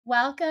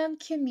Welcome,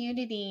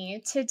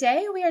 community.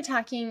 Today we are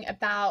talking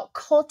about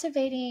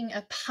cultivating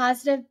a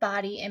positive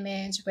body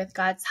image with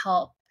God's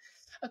help.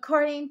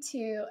 According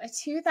to a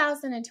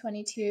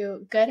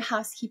 2022 Good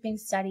Housekeeping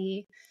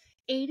study,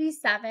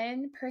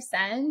 87%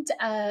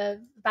 of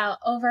about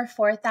over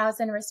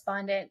 4,000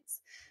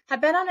 respondents have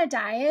been on a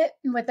diet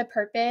with a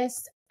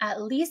purpose,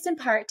 at least in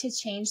part, to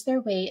change their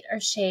weight or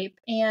shape.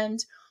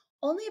 And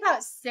only about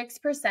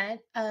 6%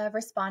 of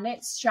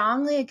respondents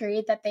strongly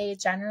agreed that they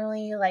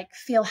generally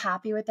feel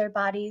happy with their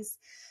bodies.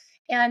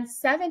 And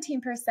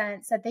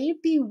 17% said they'd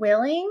be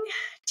willing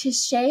to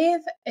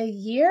shave a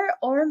year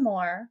or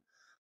more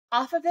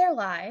off of their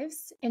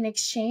lives in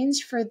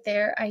exchange for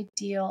their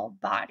ideal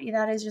body.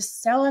 That is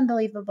just so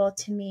unbelievable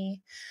to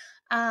me.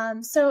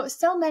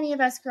 So many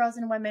of us girls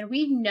and women,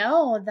 we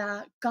know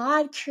that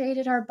God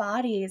created our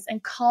bodies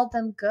and called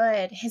them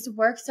good. His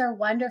works are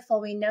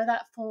wonderful. We know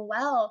that full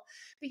well.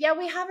 But yet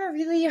we have a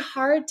really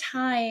hard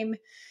time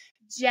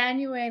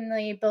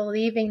genuinely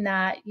believing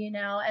that.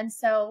 And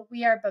so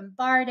we are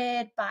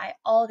bombarded by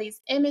all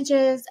these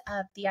images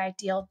of the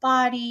ideal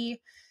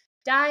body,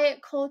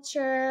 diet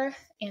culture,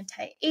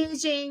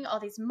 anti-aging, all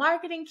these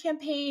marketing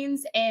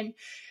campaigns. And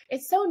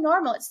it's so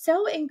normal. It's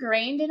so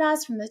ingrained in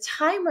us from the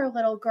time we're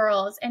little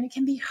girls. And it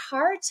can be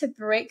hard to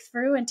break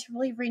through and to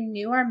really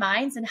renew our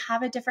minds and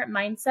have a different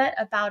mindset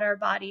about our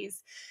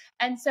bodies.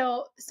 And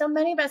so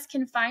many of us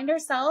can find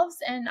ourselves,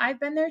 and I've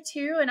been there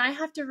too, and I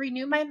have to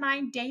renew my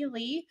mind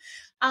daily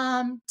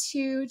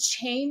to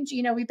change.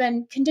 We've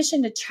been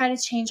conditioned to try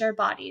to change our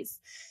bodies.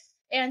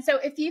 And so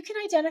if you can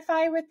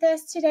identify with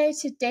this today,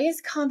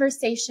 today's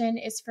conversation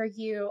is for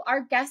you.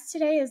 Our guest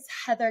today is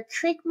Heather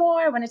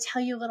Creekmore. I want to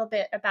tell you a little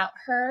bit about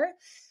her.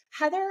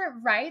 Heather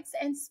writes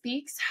and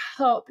speaks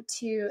hope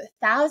to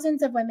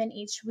thousands of women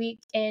each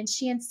week, and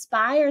she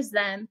inspires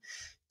them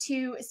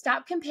to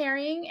stop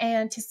comparing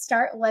and to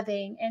start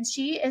living. And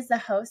she is the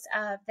host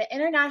of the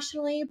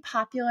internationally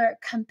popular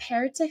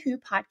Compared to Who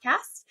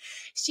podcast.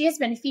 She has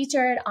been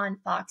featured on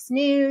Fox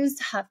News,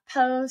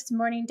 HuffPost,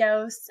 Morning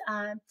Dose,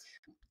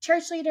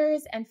 Church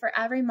Leaders, and For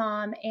Every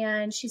Mom.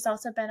 And she's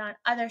also been on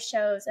other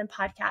shows and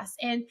podcasts.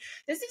 And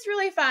this is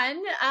really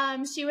fun.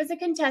 She was a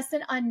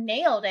contestant on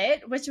Nailed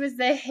It, which was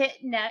the hit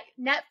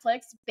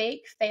Netflix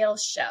Bake Fail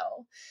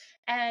show.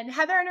 And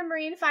Heather and a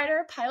Marine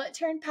fighter, pilot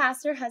turned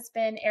pastor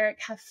husband, Eric,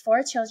 have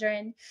 4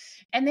 children,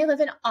 and they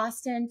live in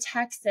Austin,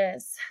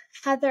 Texas.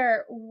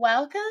 Heather,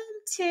 welcome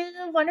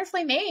to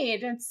Wonderfully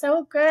Made. It's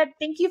so good.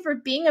 Thank you for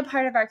being a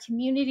part of our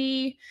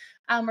community.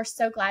 We're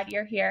so glad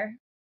you're here.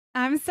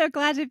 I'm so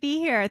glad to be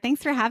here.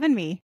 Thanks for having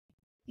me.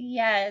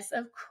 Yes,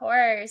 of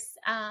course.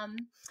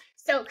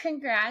 So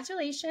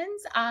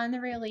congratulations on the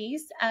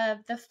release of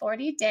the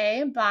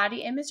 40-day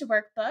body image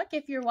workbook.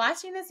 If you're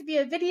watching this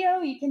via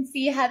video, you can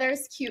see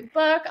Heather's cute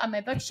book on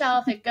my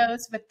bookshelf. It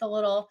goes with the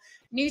little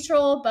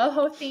neutral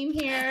boho theme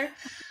here.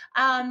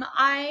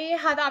 I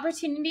had the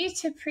opportunity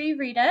to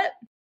pre-read it,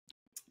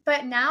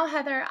 but now,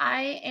 Heather,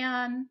 I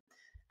am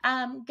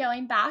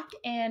going back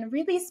and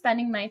really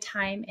spending my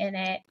time in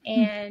it.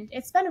 And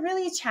it's been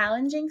really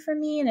challenging for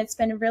me, and it's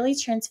been really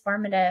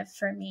transformative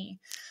for me.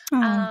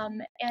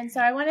 And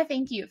so I want to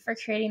thank you for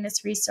creating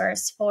this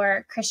resource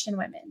for Christian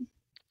women.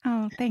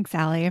 Oh, thanks,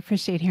 Allie. I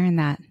appreciate hearing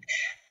that.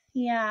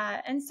 Yeah.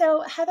 And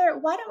so, Heather,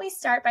 why don't we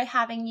start by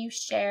having you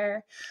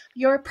share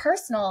your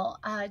personal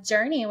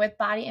journey with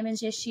body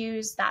image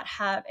issues that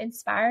have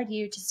inspired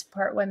you to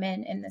support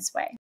women in this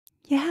way?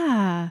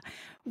 Yeah.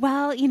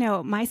 Well,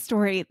 my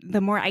story, the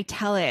more I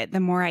tell it, the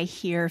more I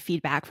hear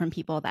feedback from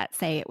people that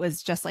say it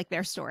was just like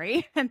their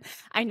story. And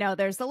I know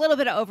there's a little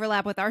bit of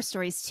overlap with our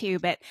stories too,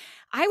 but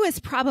I was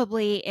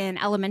probably in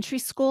elementary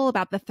school,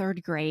 about the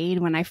 3rd grade,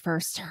 when I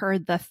first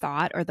heard the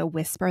thought or the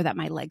whisper that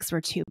my legs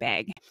were too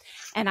big.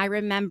 And I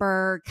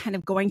remember kind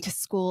of going to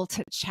school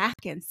to check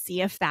and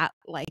see if that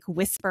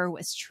whisper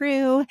was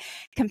true,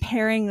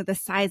 comparing the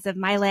size of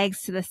my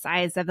legs to the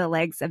size of the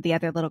legs of the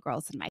other little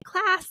girls in my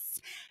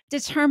class,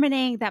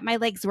 determining that my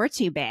legs were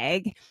too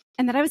big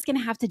and that I was going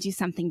to have to do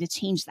something to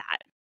change that.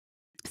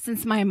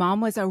 Since my mom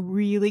was a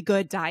really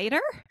good dieter,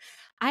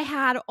 I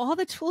had all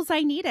the tools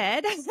I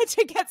needed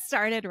to get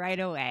started right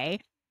away.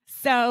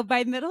 So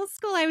by middle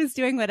school, I was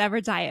doing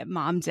whatever diet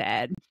mom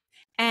did.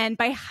 And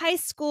by high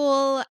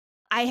school,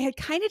 I had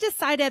kind of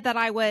decided that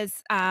I was,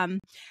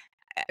 I'm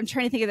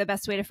trying to think of the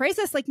best way to phrase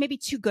this, maybe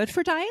too good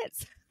for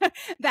diets.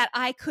 That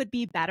I could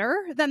be better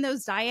than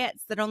those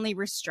diets that only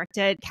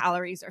restricted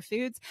calories or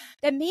foods,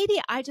 that maybe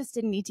I just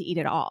didn't need to eat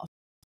at all.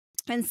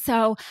 And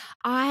so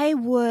I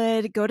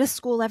would go to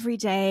school every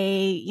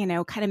day,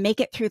 kind of make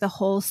it through the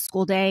whole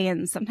school day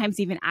and sometimes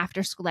even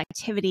after school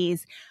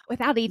activities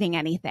without eating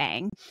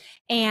anything.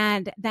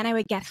 And then I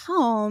would get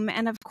home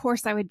and of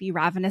course I would be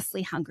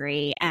ravenously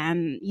hungry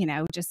and,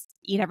 just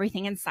eat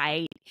everything in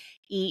sight,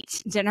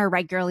 eat dinner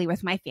regularly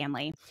with my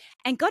family,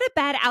 and go to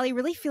bed, Allie,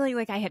 really feeling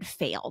like I had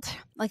failed,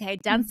 like I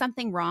had done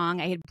something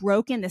wrong. I had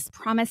broken this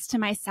promise to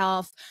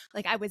myself,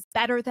 like I was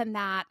better than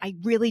that. I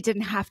really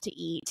didn't have to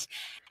eat.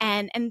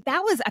 And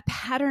that was a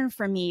pattern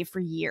for me for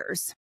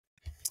years.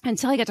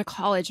 until I got to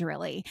college,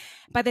 really.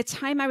 By the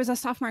time I was a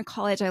sophomore in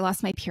college, I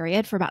lost my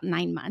period for about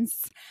 9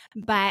 months.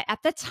 But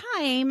at the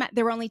time,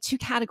 there were only two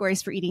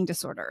categories for eating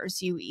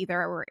disorders. You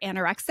either were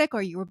anorexic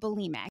or you were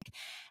bulimic.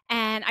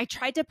 And I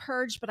tried to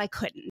purge, but I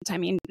couldn't. I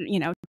mean,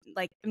 and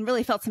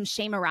really felt some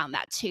shame around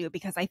that too,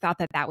 because I thought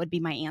that that would be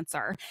my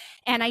answer.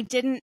 And I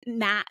didn't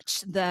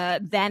match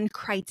the then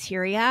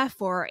criteria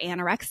for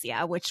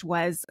anorexia, which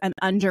was an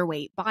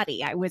underweight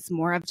body. I was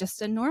more of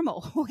just a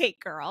normal weight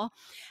girl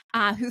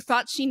who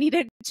thought she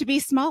needed to be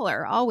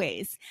smaller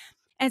always.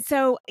 And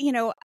so,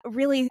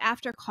 really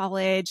after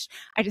college,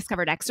 I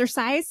discovered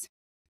exercise,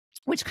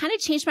 which kind of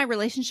changed my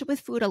relationship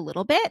with food a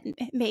little bit,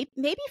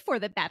 maybe for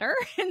the better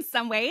in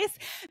some ways,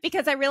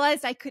 because I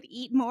realized I could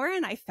eat more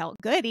and I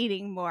felt good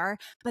eating more,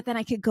 but then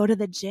I could go to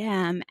the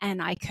gym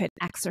and I could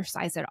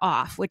exercise it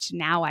off, which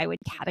now I would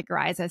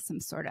categorize as some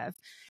sort of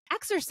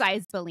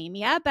exercise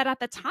bulimia. But at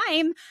the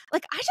time, I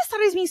just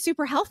thought I was being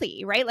super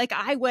healthy, right?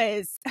 I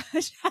was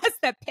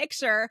just the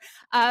picture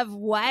of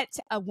what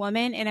a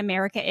woman in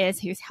America is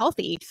who's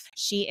healthy.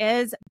 She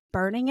is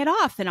burning it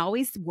off and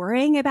always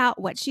worrying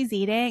about what she's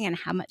eating and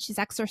how much she's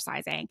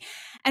exercising.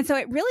 And so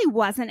it really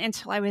wasn't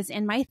until I was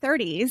in my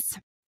 30s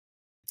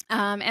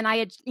and I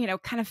had,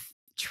 kind of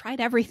tried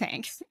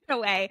everything in a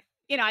way.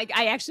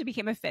 I actually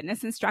became a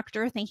fitness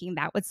instructor thinking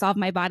that would solve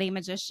my body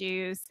image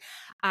issues.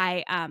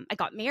 I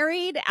got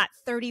married at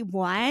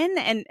 31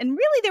 and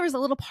really there was a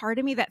little part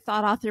of me that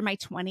thought all through my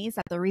 20s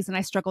that the reason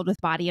I struggled with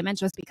body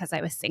image was because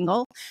I was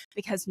single,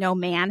 because no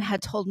man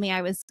had told me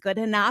I was good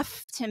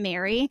enough to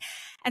marry.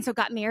 And so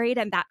got married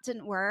and that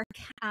didn't work.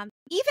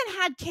 Even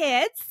had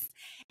kids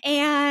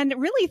and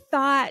really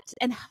thought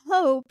and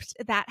hoped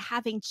that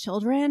having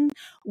children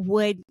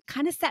would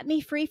kind of set me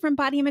free from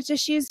body image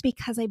issues,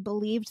 because I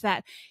believed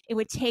that it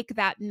would take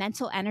that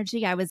mental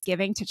energy I was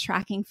giving to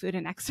tracking food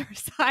and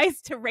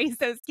exercise to raise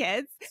those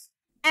kids.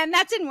 And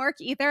that didn't work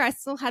either. I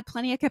still had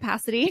plenty of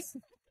capacity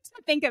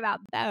to think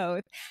about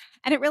those.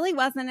 And it really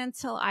wasn't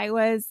until I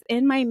was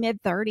in my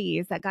mid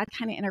 30s that God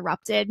kind of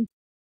interrupted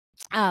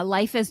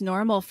life as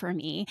normal for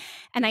me.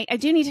 And I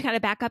do need to kind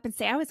of back up and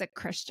say I was a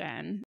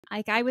Christian.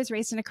 I was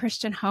raised in a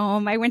Christian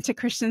home. I went to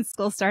Christian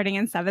school starting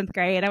in 7th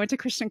grade. I went to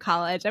Christian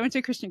college. I went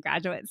to Christian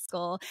graduate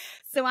school.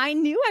 So I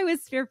knew I was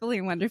fearfully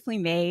and wonderfully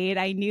made.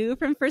 I knew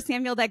from 1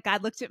 Samuel that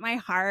God looked at my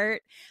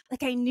heart.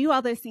 I knew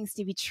all those things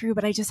to be true,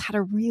 but I just had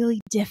a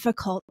really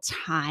difficult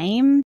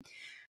time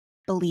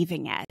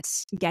believing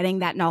it, getting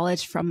that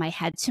knowledge from my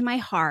head to my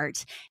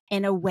heart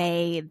in a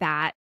way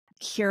that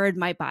cured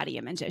my body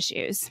image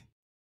issues.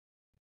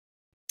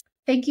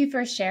 Thank you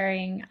for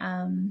sharing.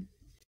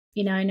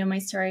 I know my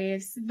story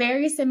is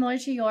very similar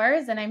to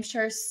yours, and I'm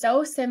sure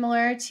so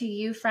similar to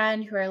you,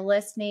 friend, who are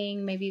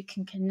listening. Maybe you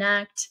can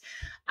connect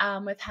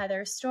with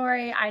Heather's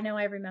story. I know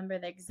I remember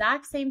the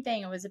exact same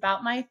thing. It was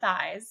about my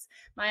thighs,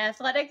 my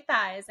athletic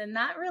thighs, and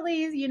that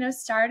really,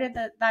 started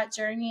that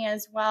journey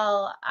as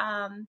well.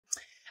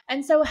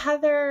 And so,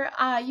 Heather,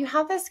 you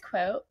have this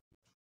quote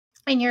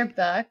in your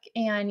book,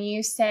 and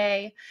you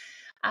say,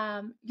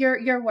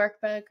 your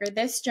workbook or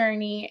this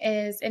journey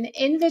is an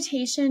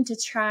invitation to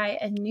try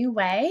a new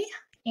way,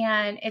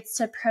 and it's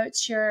to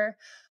approach your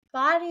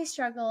body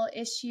struggle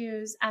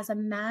issues as a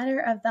matter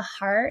of the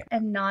heart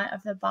and not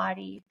of the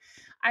body.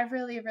 I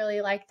really,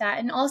 really like that.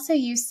 And also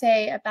you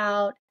say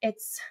about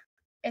it's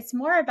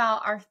more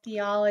about our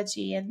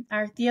theology and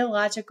our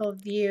theological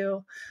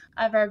view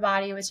of our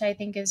body, which I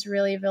think is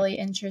really, really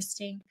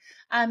interesting.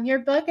 Your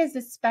book is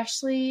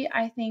especially,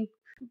 I think,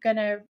 going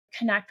to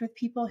connect with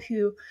people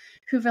who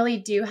really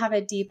do have a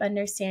deep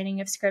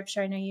understanding of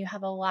scripture. I know you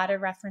have a lot of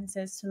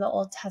references to the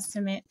Old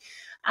Testament.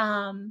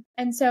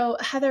 And so,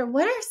 Heather,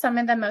 what are some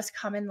of the most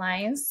common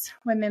lies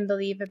women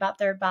believe about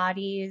their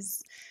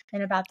bodies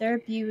and about their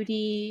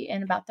beauty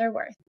and about their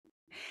worth?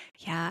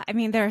 Yeah, I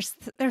mean, there's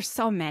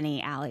so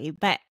many, Allie,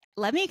 but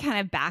let me kind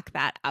of back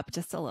that up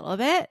just a little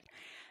bit,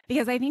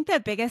 because I think the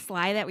biggest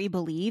lie that we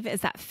believe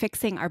is that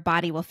fixing our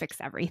body will fix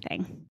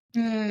everything.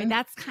 And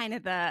that's kind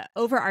of the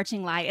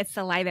overarching lie. It's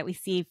the lie that we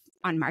see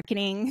on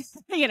marketing.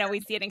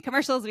 We see it in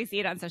commercials. We see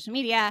it on social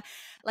media.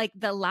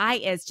 The lie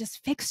is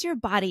just fix your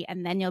body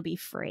and then you'll be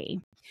free.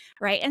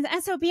 Right. And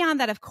so beyond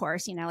that, of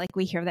course,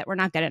 we hear that we're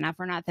not good enough.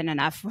 We're not thin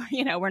enough.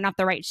 We're not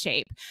the right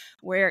shape.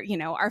 We're,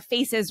 our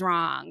face is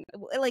wrong.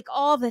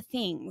 All the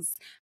things.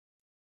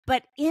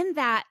 But in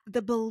that,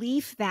 the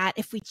belief that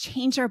if we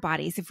change our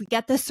bodies, if we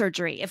get the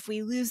surgery, if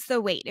we lose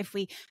the weight, if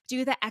we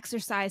do the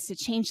exercise to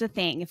change the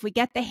thing, if we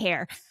get the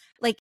hair,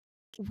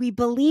 we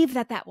believe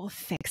that will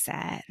fix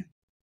it.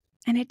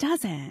 And it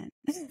doesn't.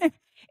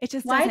 It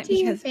just why doesn't.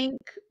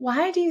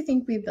 Why do you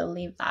think we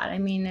believe that? I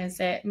mean, is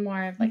it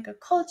more of a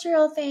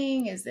cultural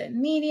thing? Is it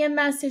media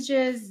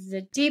messages? Is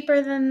it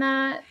deeper than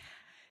that?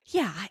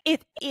 Yeah,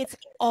 it's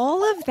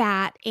all of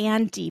that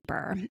and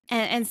deeper.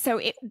 And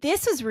so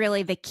this was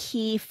really the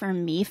key for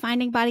me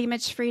finding body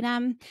image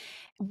freedom,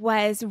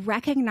 was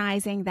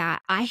recognizing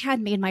that I had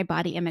made my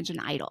body image an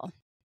idol.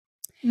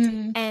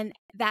 And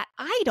that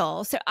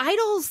idol, so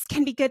idols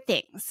can be good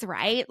things,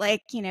 right?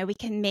 We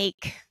can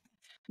make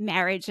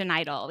marriage an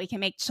idol. We can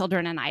make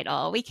children an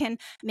idol. We can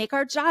make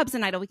our jobs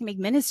an idol. We can make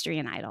ministry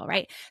an idol,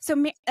 right?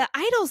 So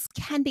idols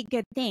can be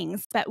good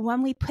things, but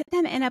when we put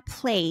them in a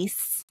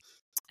place,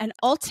 an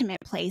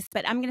ultimate place,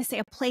 but I'm going to say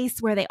a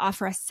place where they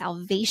offer us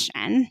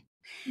salvation,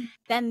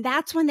 then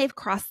that's when they've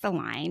crossed the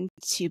line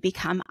to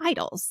become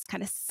idols,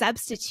 kind of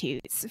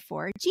substitutes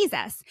for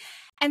Jesus.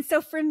 And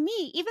so for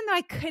me, even though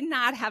I could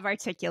not have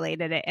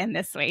articulated it in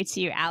this way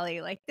to you,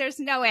 Allie, like there's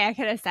no way I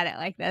could have said it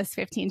like this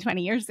 15,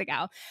 20 years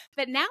ago.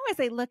 But now as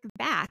I look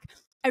back,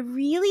 I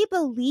really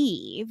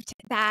believed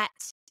that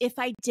if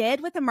I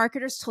did what the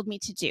marketers told me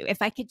to do,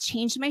 if I could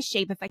change my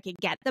shape, if I could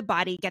get the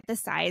body, get the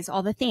size,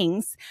 all the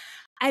things,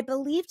 I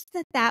believed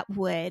that that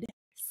would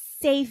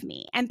save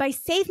me. And by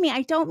save me,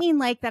 I don't mean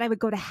like that I would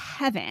go to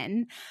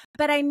heaven,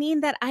 but I mean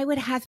that I would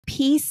have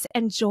peace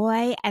and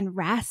joy and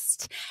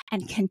rest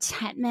and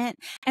contentment,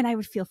 and I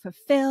would feel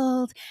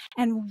fulfilled.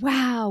 And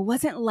wow,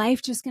 wasn't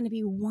life just going to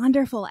be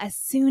wonderful as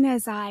soon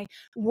as I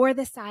wore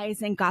the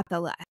size and got the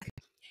look?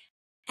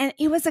 And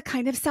it was a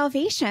kind of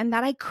salvation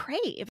that I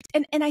craved.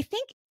 And I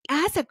think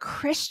as a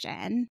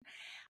Christian,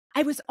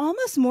 I was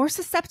almost more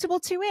susceptible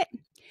to it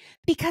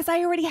because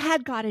I already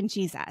had God and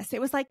Jesus. It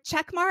was like,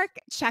 check mark,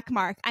 check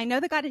mark. I know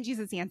the God and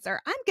Jesus answer.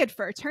 I'm good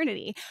for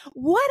eternity.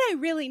 What I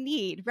really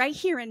need right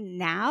here and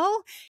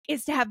now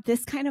is to have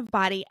this kind of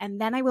body,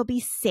 and then I will be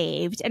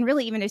saved. And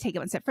really, even to take it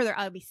one step further,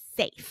 I'll be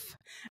safe,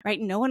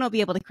 right? No one will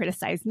be able to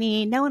criticize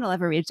me. No one will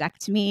ever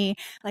reject me.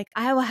 Like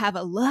I will have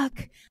a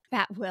look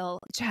that will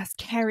just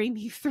carry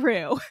me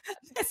through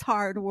this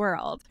hard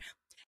world.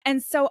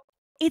 And so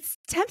it's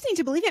tempting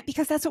to believe it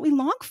because that's what we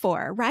long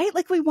for, right?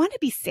 Like we want to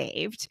be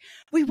saved.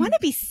 We want to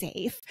be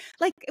safe.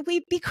 Like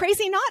we'd be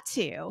crazy not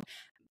to.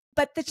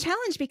 But the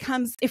challenge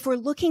becomes if we're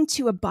looking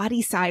to a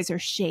body size or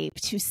shape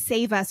to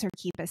save us or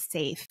keep us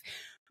safe,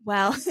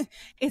 well,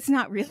 it's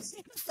not really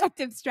an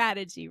effective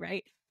strategy,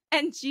 right?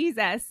 And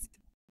Jesus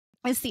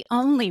is the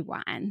only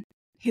one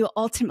who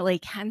ultimately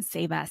can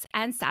save us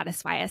and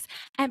satisfy us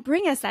and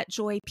bring us that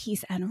joy,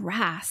 peace, and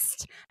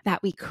rest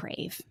that we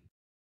crave.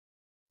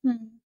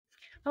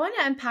 I want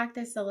to unpack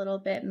this a little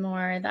bit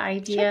more. The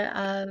idea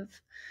of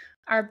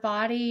our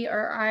body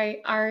or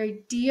our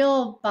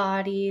ideal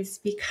bodies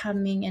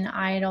becoming an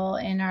idol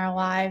in our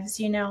lives.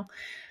 You know,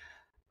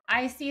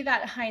 I see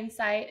that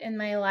hindsight in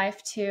my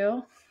life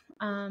too.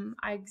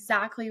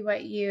 Exactly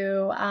what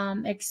you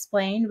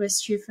explained was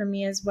true for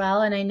me as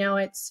well. And I know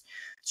it's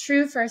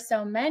true for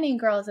so many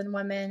girls and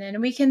women.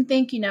 And we can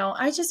think, you know,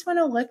 I just want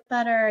to look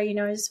better, you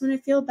know, I just want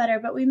to feel better,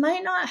 but we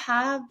might not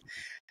have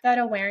that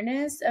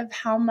awareness of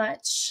how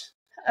much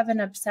of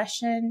an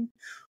obsession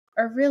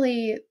or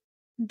really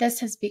this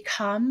has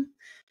become,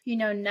 you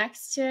know,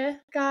 next to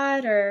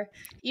God, or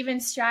even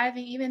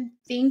striving, even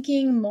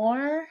thinking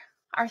more.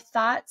 Our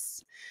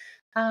thoughts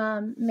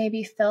may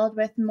be filled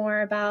with more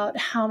about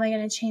how am I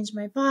going to change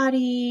my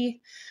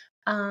body,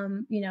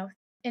 you know,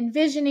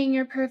 envisioning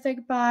your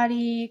perfect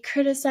body,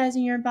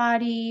 criticizing your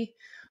body,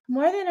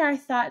 more than our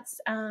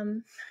thoughts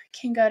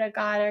can go to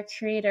God, our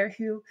creator,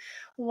 who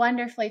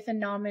wonderfully,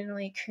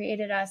 phenomenally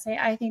created us.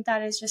 I think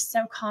that is just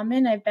so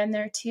common. I've been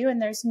there too.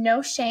 And there's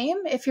no shame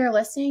if you're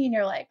listening and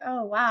you're like,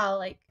 oh, wow,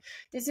 like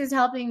this is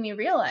helping me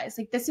realize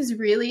like this is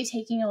really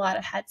taking a lot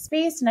of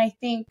headspace. And I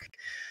think,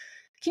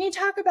 can you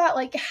talk about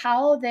like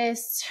how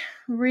this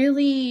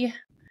really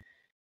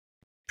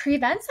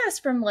prevents us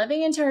from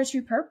living into our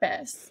true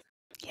purpose?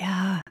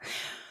 Yeah.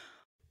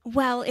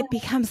 Well, it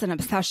becomes an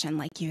obsession,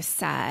 like you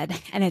said,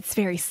 and it's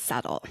very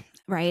subtle,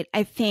 right?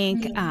 I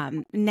think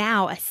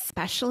now,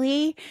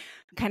 especially,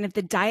 kind of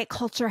the diet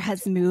culture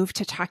has moved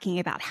to talking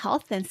about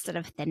health instead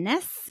of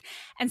thinness.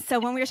 And so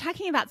when we were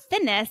talking about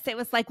thinness, it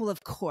was like, well,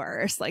 of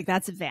course, like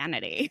that's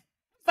vanity.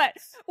 But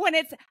when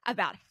it's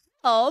about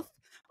health,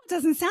 it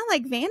doesn't sound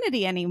like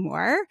vanity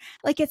anymore.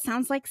 Like it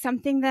sounds like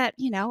something that,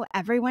 you know,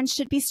 everyone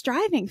should be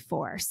striving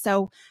for.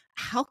 So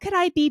how could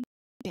I be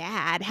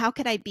bad? How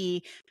could I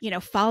be, you know,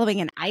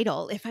 following an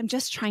idol if I'm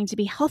just trying to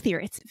be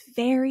healthier? It's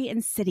very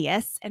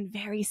insidious and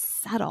very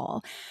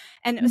subtle.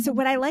 And so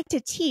what I like to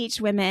teach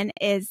women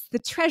is the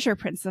treasure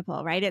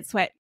principle, right? It's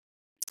what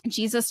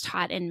Jesus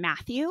taught in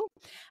Matthew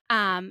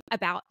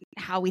about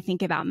how we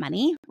think about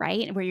money,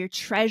 right? Where your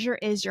treasure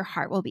is, your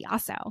heart will be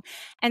also.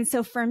 And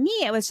so for me,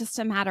 it was just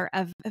a matter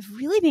of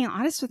really being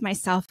honest with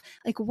myself.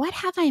 Like, what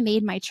have I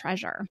made my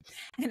treasure?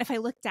 And if I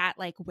looked at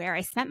like where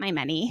I spent my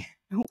money,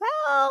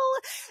 well,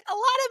 a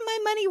lot of my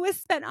money was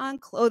spent on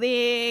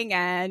clothing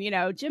and, you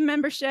know, gym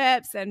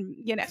memberships and,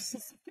 you know,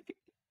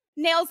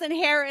 nails and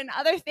hair and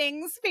other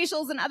things,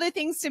 facials and other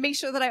things to make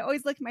sure that I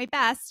always look my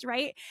best,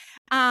 right?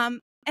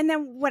 And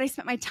then what I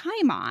spent my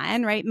time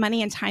on, right?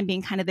 Money and time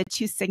being kind of the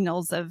two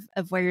signals of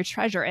where your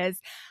treasure is.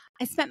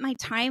 I spent my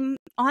time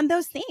on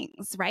those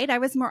things, right? I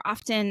was more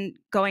often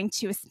going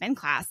to a spin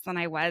class than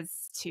I was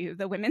to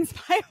the women's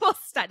Bible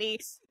study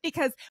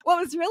because what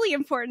was really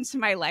important to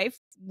my life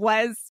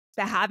was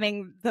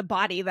having the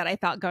body that I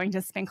thought going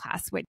to spin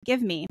class would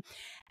give me.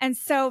 And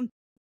so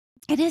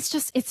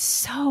it's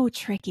so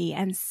tricky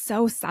and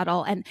so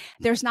subtle. And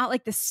there's not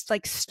like this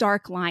like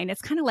stark line.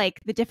 It's kind of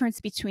like the difference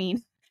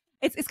between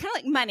it's kind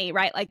of like money,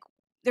 right? Like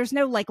there's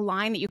no like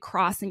line that you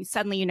cross and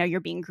suddenly you know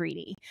you're being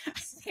greedy.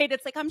 Right?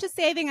 It's like I'm just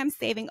saving, I'm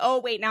saving. Oh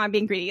wait, now I'm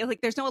being greedy.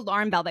 Like there's no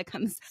alarm bell that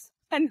comes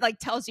and like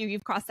tells you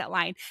you've crossed that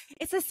line.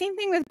 It's the same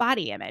thing with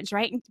body image,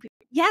 right?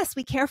 Yes,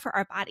 we care for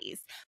our bodies,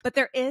 but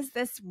there is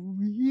this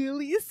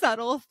really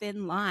subtle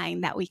thin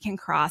line that we can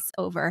cross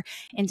over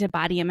into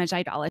body image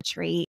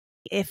idolatry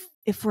if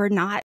we're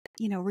not,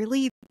 you know,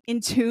 really in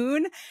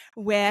tune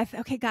with,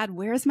 okay, God,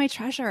 where's my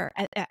treasure?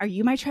 Are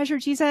you my treasure,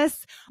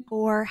 Jesus?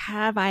 Or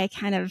have I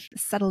kind of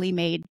subtly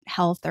made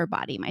health or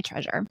body my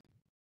treasure?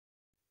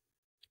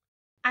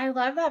 I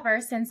love that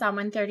verse in Psalm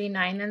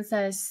 139 that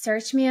says,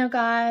 "Search me, O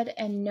God,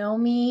 and know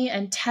me,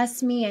 and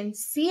test me, and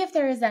see if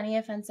there is any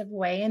offensive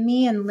way in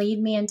me, and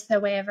lead me into the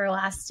way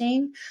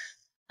everlasting."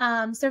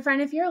 So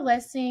friend, if you're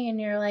listening and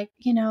you're like,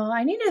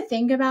 I need to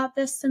think about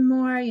this some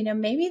more,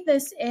 maybe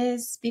this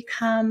is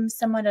become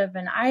somewhat of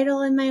an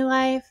idol in my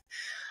life.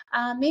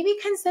 Maybe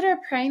consider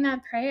praying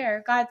that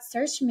prayer. God,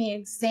 search me,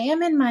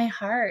 examine my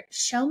heart,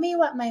 show me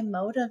what my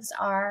motives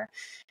are,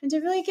 and to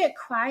really get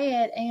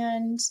quiet.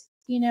 And,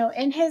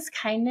 in his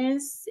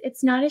kindness,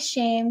 it's not a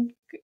shame.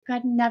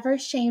 God never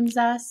shames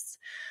us.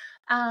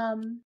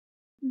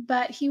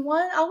 But he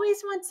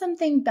always wants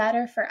something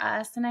better for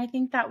us. And I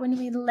think that when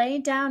we lay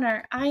down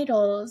our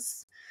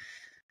idols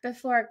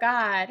before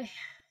God,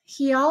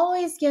 he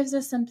always gives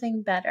us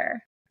something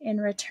better in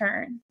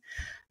return.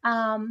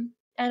 And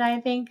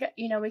I think,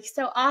 we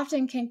so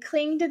often can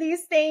cling to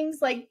these things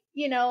like,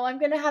 I'm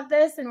going to have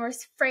this, and we're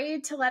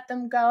afraid to let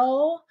them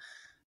go.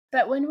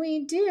 But when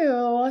we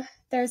do,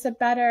 there's a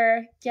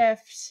better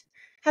gift.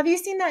 Have you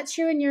seen that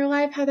true in your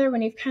life, Heather,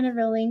 when you've kind of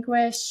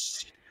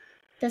relinquished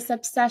this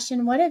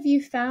obsession? What have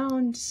you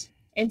found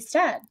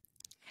instead?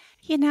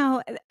 You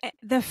know,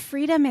 the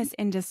freedom is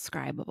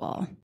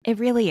indescribable. It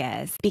really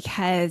is,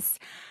 because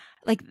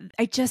like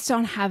I just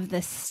don't have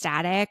the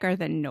static or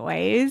the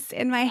noise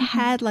in my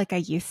head like I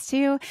used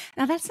to.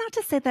 Now, that's not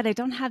to say that I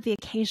don't have the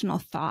occasional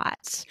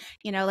thought,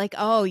 like,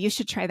 oh, you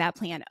should try that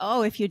plan.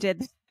 Oh, if you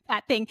did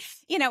that thing,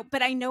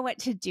 but I know what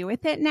to do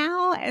with it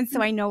now. And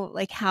so I know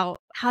like how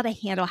to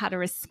handle, how to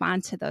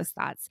respond to those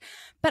thoughts.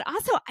 But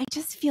also I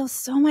just feel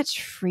so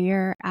much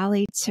freer,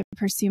 Allie, to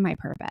pursue my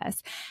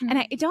purpose. And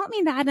I don't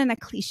mean that in a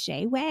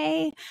cliche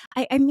way.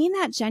 I mean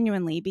that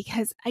genuinely,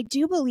 because I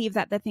do believe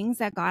that the things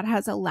that God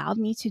has allowed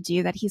me to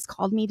do, that he's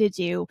called me to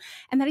do,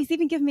 and that he's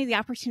even given me the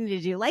opportunity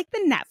to do, like the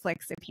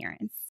Netflix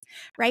appearance,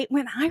 right?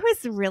 When I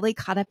was really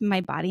caught up in my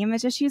body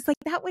image issues, like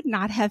that would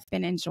not have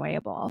been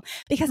enjoyable,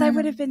 because I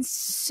would have been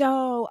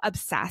so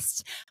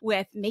obsessed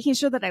with making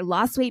sure that I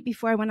lost weight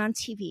before I went on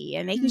TV,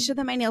 and making sure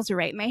that my nails were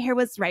right, my hair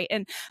was right,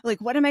 and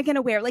like, what am I going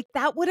to wear? Like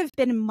that would have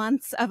been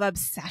months of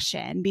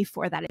obsession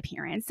before that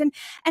appearance. And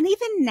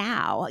even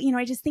now,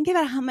 I just think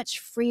about how much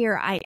freer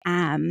I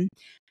am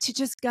to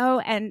just go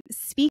and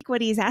speak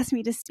what he's asked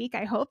me to speak,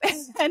 I hope,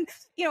 and,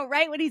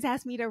 write what he's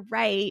asked me to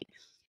write,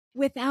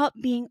 without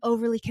being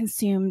overly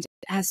consumed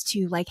as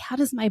to like, how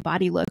does my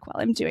body look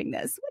while I'm doing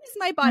this? What is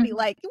my body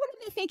like? What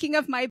am I thinking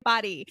of my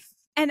body?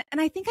 And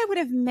I think I would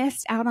have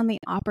missed out on the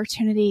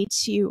opportunity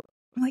to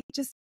like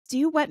just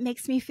do what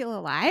makes me feel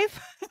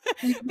alive,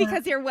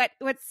 because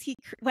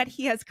what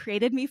he has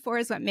created me for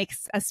is what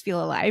makes us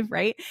feel alive,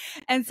 right?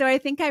 And so I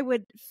think I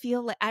would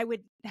feel like I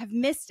would have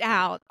missed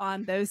out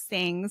on those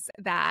things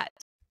that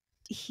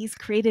he's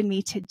created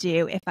me to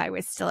do if I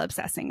was still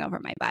obsessing over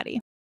my body.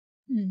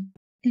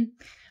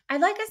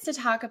 I'd like us to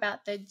talk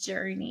about the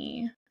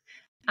journey.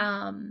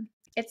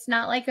 It's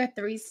not like a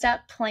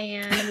 3-step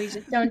plan. We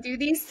just don't do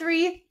these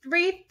three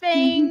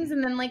things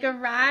and then like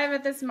arrive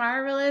at this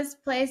marvelous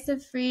place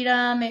of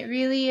freedom. It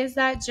really is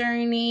that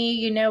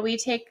journey. We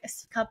take a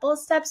couple of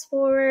steps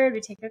forward,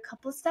 we take a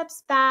couple of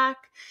steps back.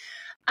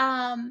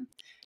 And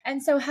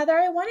so Heather,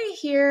 I want to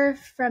hear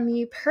from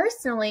you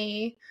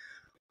personally.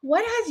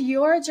 What has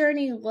your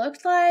journey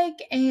looked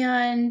like?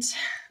 And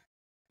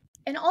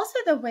also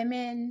the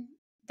women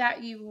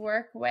that you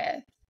work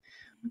with,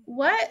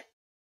 what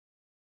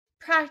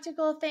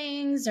practical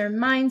things or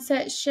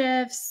mindset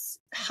shifts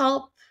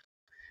help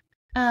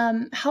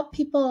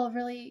people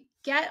really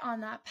get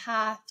on that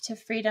path to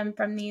freedom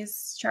from these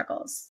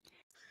struggles?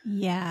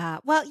 Yeah.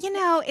 Well,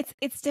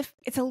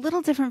 it's a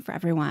little different for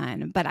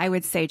everyone, but I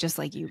would say, just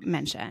like you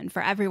mentioned,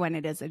 for everyone,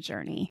 it is a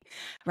journey,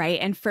 right?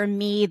 And for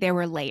me, there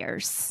were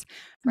layers,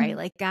 right?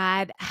 Like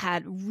God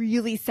had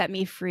really set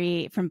me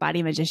free from body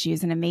image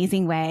issues in an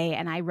amazing way.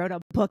 And I wrote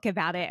a book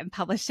about it and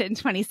published it in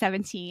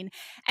 2017.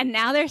 And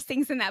now there's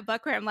things in that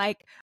book where I'm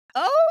like,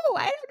 oh,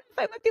 I don't know if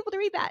I want people to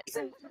read that.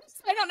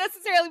 I don't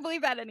necessarily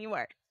believe that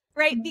anymore.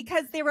 Right.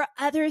 Because there were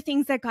other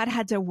things that God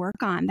had to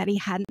work on that he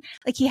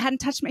hadn't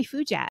touched my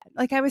food yet.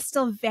 Like I was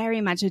still very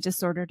much a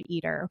disordered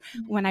eater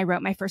when I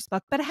wrote my first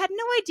book, but I had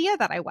no idea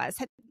that I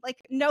had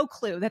like no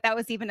clue that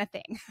was even a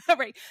thing.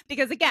 Right.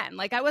 Because again,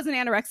 like I wasn't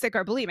anorexic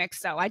or bulimic,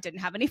 so I didn't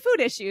have any food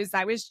issues.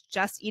 I was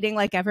just eating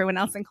like everyone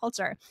else in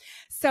culture.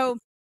 So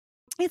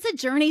it's a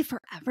journey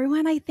for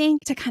everyone, I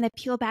think, to kind of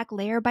peel back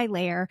layer by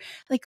layer.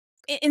 Like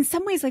in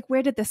some ways, like,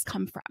 where did this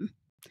come from?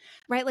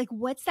 right? Like,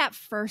 what's that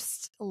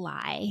first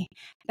lie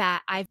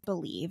that I've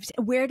believed?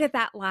 Where did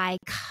that lie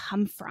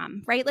come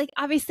from, right? Like,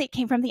 obviously it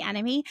came from the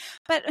enemy,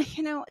 but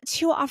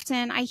too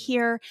often I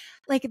hear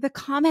like the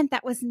comment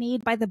that was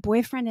made by the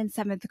boyfriend in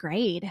seventh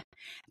grade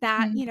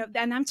that,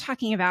 and I'm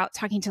talking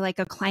to like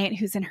a client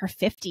who's in her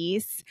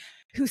 50s,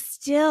 who's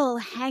still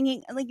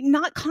hanging, like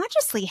not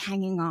consciously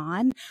hanging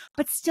on,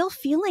 but still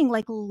feeling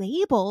like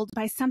labeled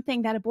by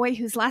something that a boy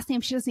whose last name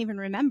she doesn't even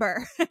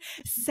remember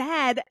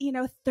said,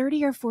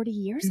 30 or 40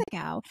 years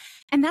ago.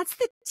 And that's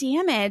the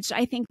damage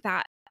I think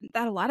that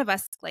a lot of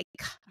us like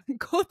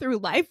go through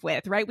life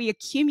with, right? We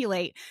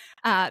accumulate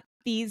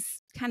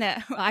these kind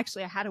of, well,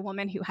 actually I had a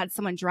woman who had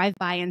someone drive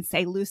by and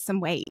say, lose some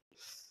weight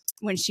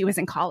when she was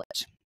in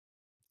college.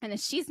 And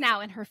she's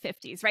now in her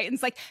 50s, right? And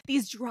it's like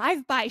these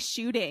drive-by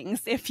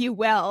shootings, if you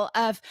will,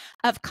 of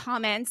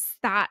comments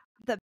that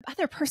the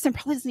other person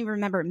probably doesn't even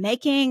remember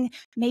making.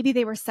 Maybe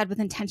they were said with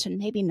intention,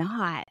 maybe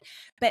not.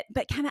 But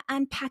kind of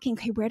unpacking,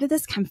 okay, where did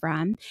this come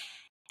from?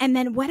 And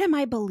then what am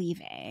I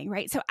believing,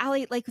 right? So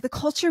Allie, like the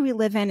culture we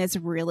live in is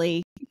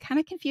really kind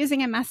of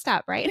confusing and messed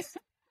up, right?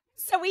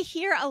 So we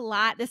hear a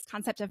lot this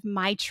concept of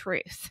my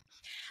truth.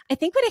 I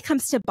think when it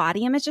comes to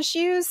body image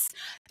issues,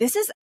 this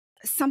is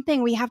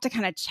something we have to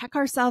kind of check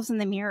ourselves in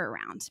the mirror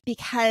around,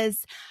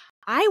 because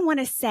I want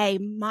to say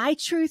my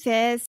truth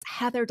is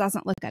Heather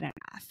doesn't look good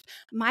enough.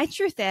 My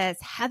truth is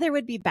Heather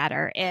would be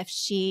better if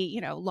she,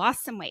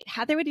 lost some weight.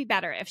 Heather would be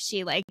better if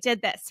she like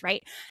did this,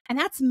 right? And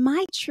that's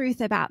my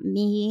truth about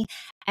me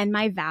and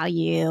my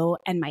value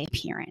and my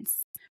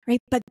appearance. Right.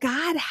 But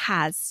God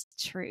has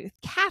truth,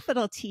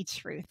 capital T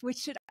truth, which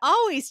should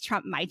always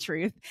trump my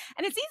truth.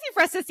 And it's easy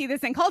for us to see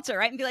this in culture,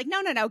 right? And be like,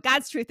 no,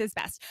 God's truth is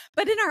best.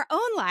 But in our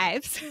own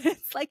lives,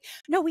 it's like,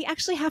 no, we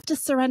actually have to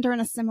surrender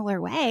in a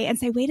similar way and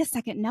say, wait a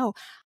second, no,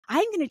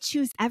 I'm going to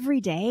choose every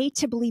day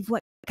to believe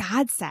what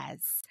God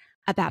says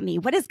about me.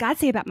 What does God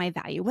say about my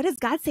value? What does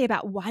God say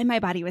about why my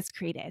body was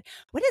created?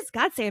 What does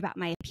God say about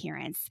my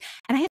appearance?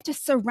 And I have to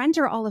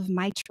surrender all of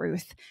my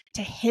truth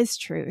to his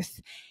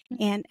truth.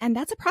 And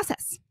that's a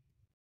process.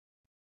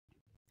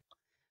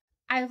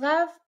 I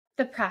love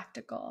the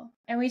practical.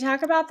 And we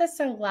talk about this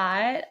a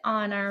lot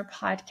on our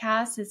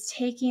podcast, is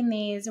taking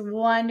these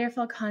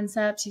wonderful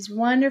concepts, these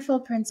wonderful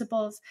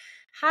principles.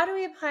 How do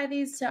we apply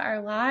these to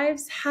our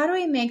lives? How do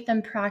we make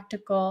them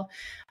practical?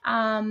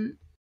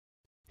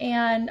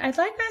 And I'd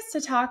like us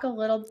to talk a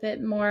little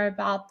bit more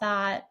about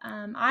that.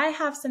 I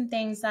have some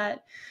things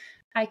that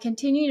I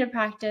continue to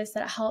practice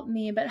that help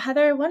me. But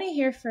Heather, I want to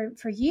hear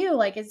for you,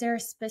 like, is there a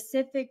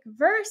specific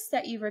verse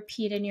that you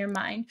repeat in your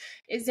mind?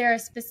 Is there a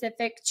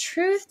specific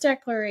truth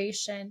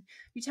declaration?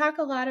 You talk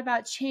a lot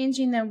about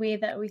changing the way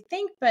that we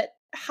think, but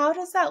how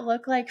does that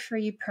look like for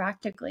you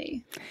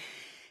practically?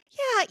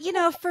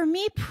 Yeah, for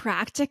me,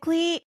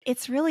 practically,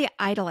 it's really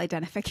idol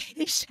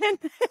identification.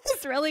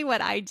 It's really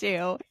what I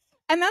do.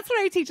 And that's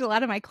what I teach a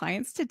lot of my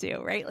clients to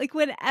do, right? Like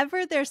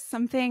whenever there's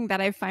something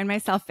that I find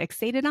myself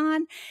fixated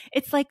on,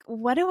 it's like,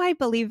 what do I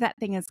believe that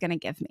thing is going to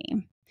give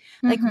me?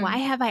 Like, why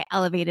have I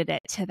elevated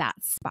it to that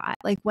spot?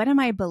 Like, what am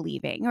I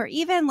believing? Or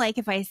even like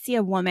if I see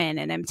a woman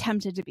and I'm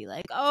tempted to be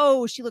like,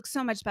 oh, she looks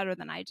so much better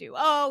than I do.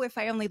 Oh, if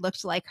I only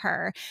looked like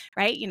her,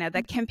 right?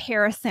 The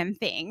comparison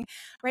thing,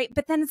 right?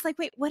 But then it's like,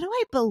 wait, what do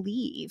I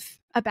believe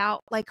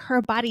about like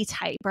her body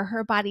type or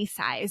her body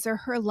size or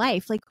her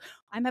life? Like,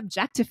 I'm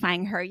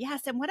objectifying her.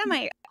 Yes. And what am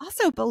I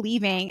also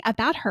believing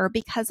about her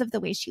because of the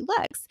way she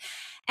looks?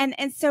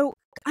 And so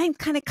I'm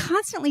kind of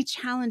constantly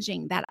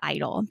challenging that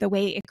idol, the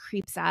way it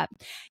creeps up.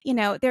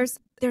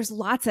 There's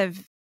lots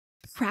of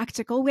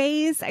practical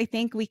ways I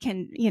think we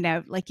can,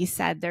 like you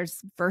said,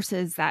 there's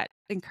verses that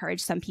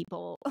encourage some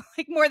people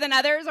like more than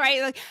others,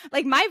 right?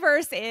 Like my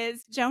verse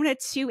is Jonah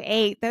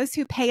 2:8, those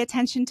who pay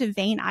attention to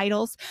vain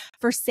idols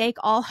forsake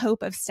all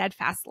hope of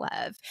steadfast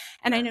love.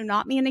 And I know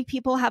not many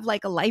people have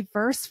like a life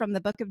verse from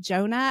the book of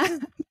Jonah,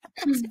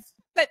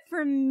 but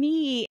for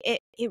me,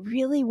 it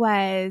really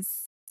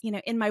was,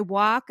 in my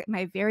walk,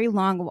 my very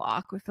long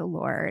walk with the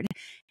Lord,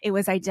 it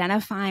was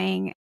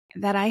identifying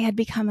that I had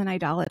become an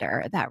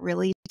idolater that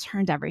really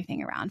turned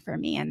everything around for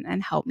me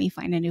and helped me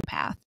find a new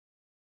path.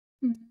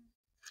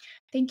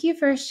 Thank you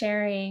for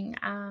sharing.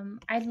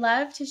 I'd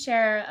love to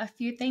share a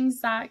few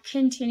things that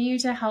continue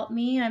to help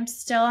me. I'm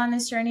still on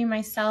this journey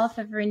myself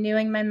of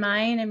renewing my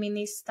mind. I mean,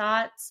 these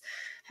thoughts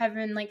have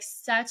been like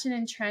such an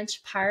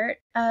entrenched part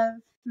of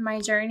my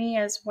journey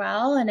as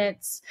well. And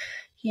it's,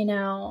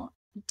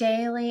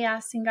 daily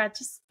asking God,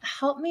 just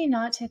help me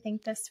not to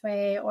think this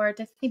way or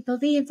to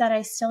believe that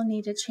I still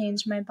need to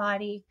change my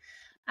body.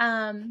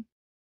 One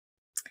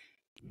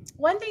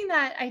thing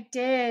that I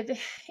did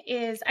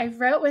is I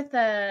wrote with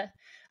a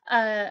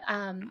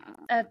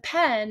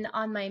pen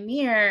on my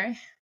mirror,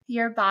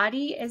 your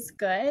body is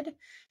good.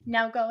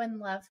 Now go and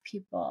love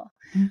people.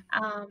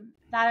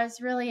 That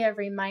is really a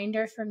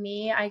reminder for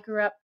me. I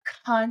grew up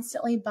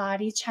constantly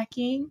body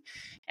checking.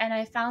 And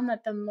I found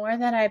that the more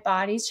that I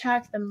body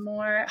check, the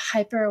more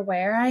hyper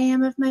aware I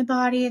am of my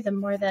body, the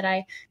more that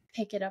I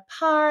pick it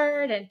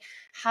apart. And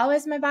how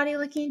is my body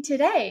looking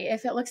today?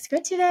 If it looks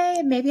good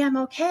today, maybe I'm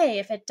okay.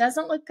 If it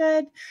doesn't look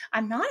good,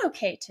 I'm not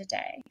okay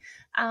today.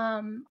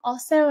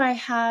 Also, I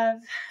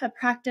have a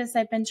practice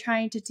I've been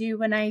trying to do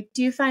when I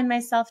do find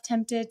myself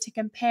tempted to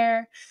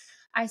compare.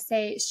 I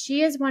say,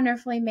 she is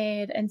wonderfully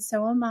made, and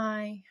so am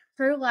I.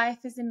 Her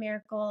life is a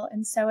miracle,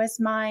 and so is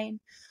mine.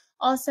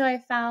 Also, I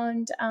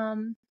found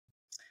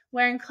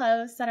wearing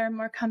clothes that are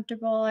more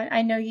comfortable.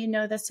 I know you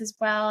know this as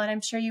well, and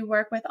I'm sure you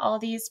work with all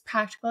these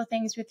practical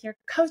things with your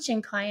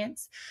coaching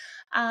clients.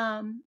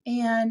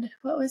 And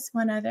what was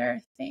one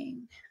other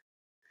thing?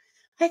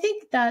 I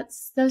think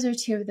those are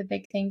two of the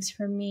big things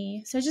for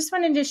me. So I just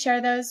wanted to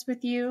share those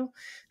with you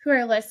who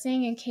are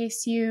listening in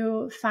case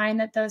you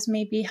find that those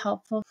may be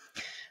helpful.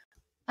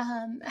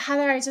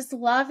 Heather, I just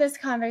love this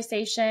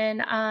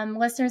conversation.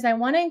 Listeners, I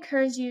want to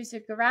encourage you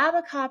to grab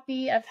a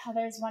copy of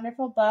Heather's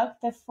wonderful book,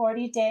 The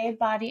 40-Day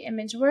Body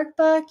Image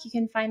Workbook. You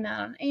can find that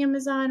on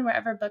Amazon,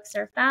 wherever books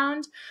are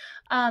found.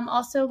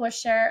 Also, we'll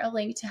share a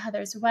link to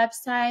Heather's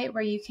website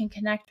where you can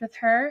connect with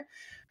her.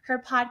 Her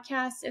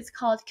podcast is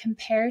called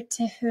Compared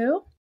to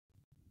Who.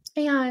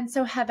 And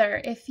so, Heather,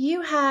 if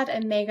you had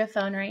a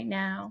megaphone right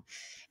now,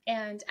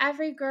 and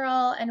every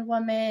girl and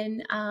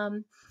woman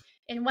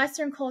in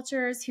Western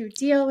cultures who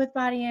deal with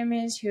body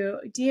image, who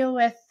deal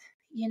with,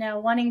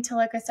 wanting to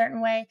look a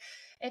certain way,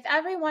 if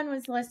everyone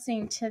was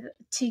listening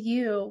to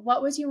you,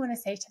 what would you want to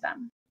say to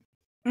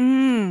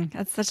them?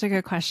 That's such a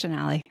good question,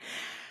 Allie.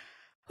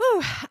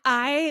 Whew.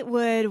 I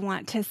would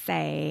want to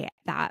say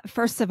that,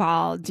 first of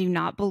all, do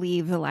not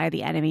believe the lie of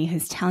the enemy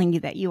who's telling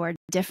you that you are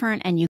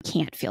different and you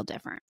can't feel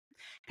different.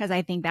 Because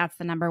I think that's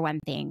the number one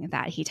thing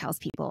that he tells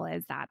people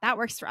is that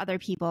works for other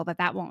people, but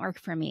that won't work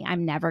for me.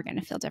 I'm never going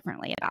to feel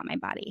differently about my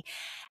body.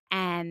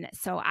 And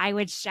so I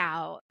would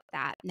shout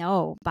that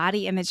no,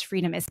 body image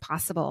freedom is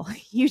possible.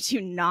 You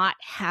do not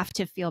have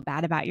to feel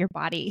bad about your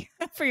body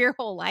for your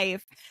whole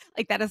life.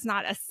 Like, that is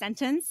not a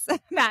sentence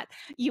that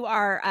you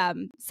are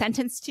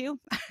sentenced to.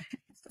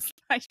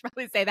 I should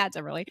probably say that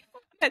differently,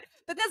 but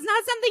that's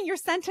not something you're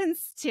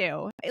sentenced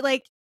to.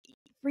 Like,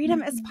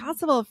 freedom is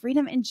possible.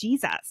 Freedom in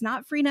Jesus,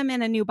 not freedom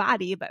in a new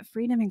body, but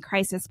freedom in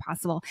Christ is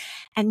possible.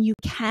 And you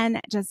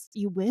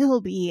will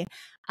be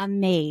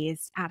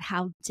amazed at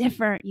how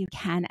different you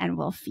can and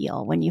will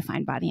feel when you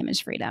find body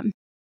image freedom.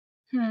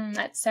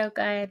 That's so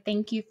good.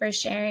 Thank you for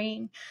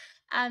sharing.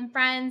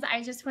 Friends,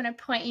 I just want to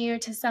point you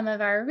to some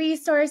of our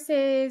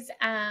resources.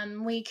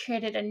 We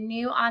created a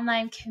new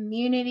online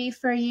community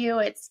for you.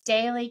 It's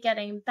daily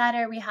getting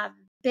better. We have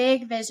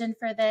big vision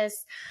for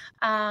this.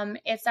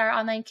 It's our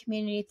online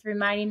community through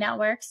Mighty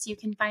Networks. You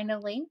can find a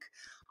link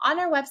on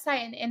our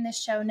website and in the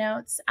show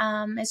notes.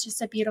 It's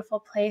just a beautiful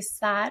place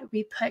that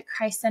we put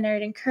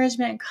Christ-centered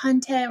encouragement and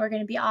content. We're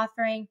going to be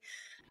offering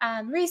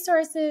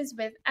resources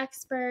with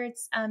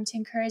experts to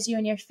encourage you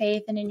in your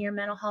faith and in your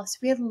mental health. So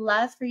we'd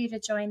love for you to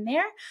join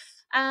there.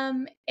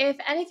 If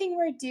anything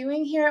we're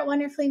doing here at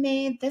Wonderfully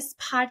Made, this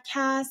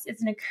podcast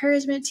is an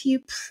encouragement to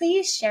you,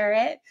 please share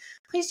it.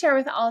 Please share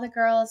with all the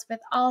girls,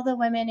 with all the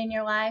women in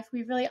your life.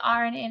 We really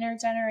are an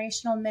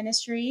intergenerational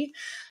ministry.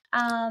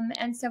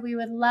 And so we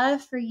would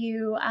love for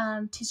you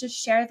to just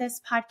share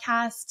this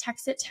podcast,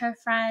 text it to a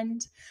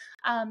friend,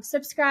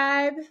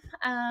 subscribe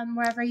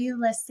wherever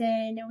you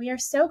listen. We are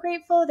so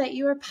grateful that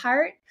you are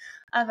part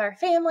of our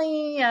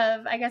family,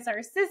 of, I guess,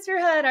 our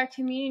sisterhood, our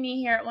community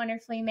here at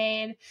Wonderfully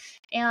Made.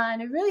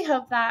 And I really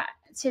hope that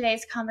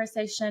today's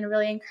conversation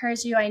really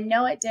encouraged you. I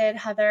know it did,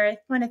 Heather. I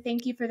want to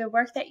thank you for the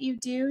work that you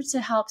do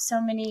to help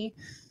so many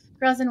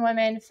girls and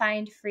women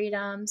find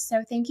freedom.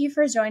 So thank you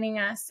for joining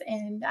us,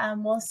 and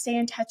we'll stay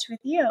in touch with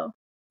you.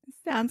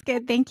 Sounds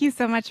good. Thank you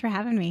so much for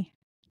having me.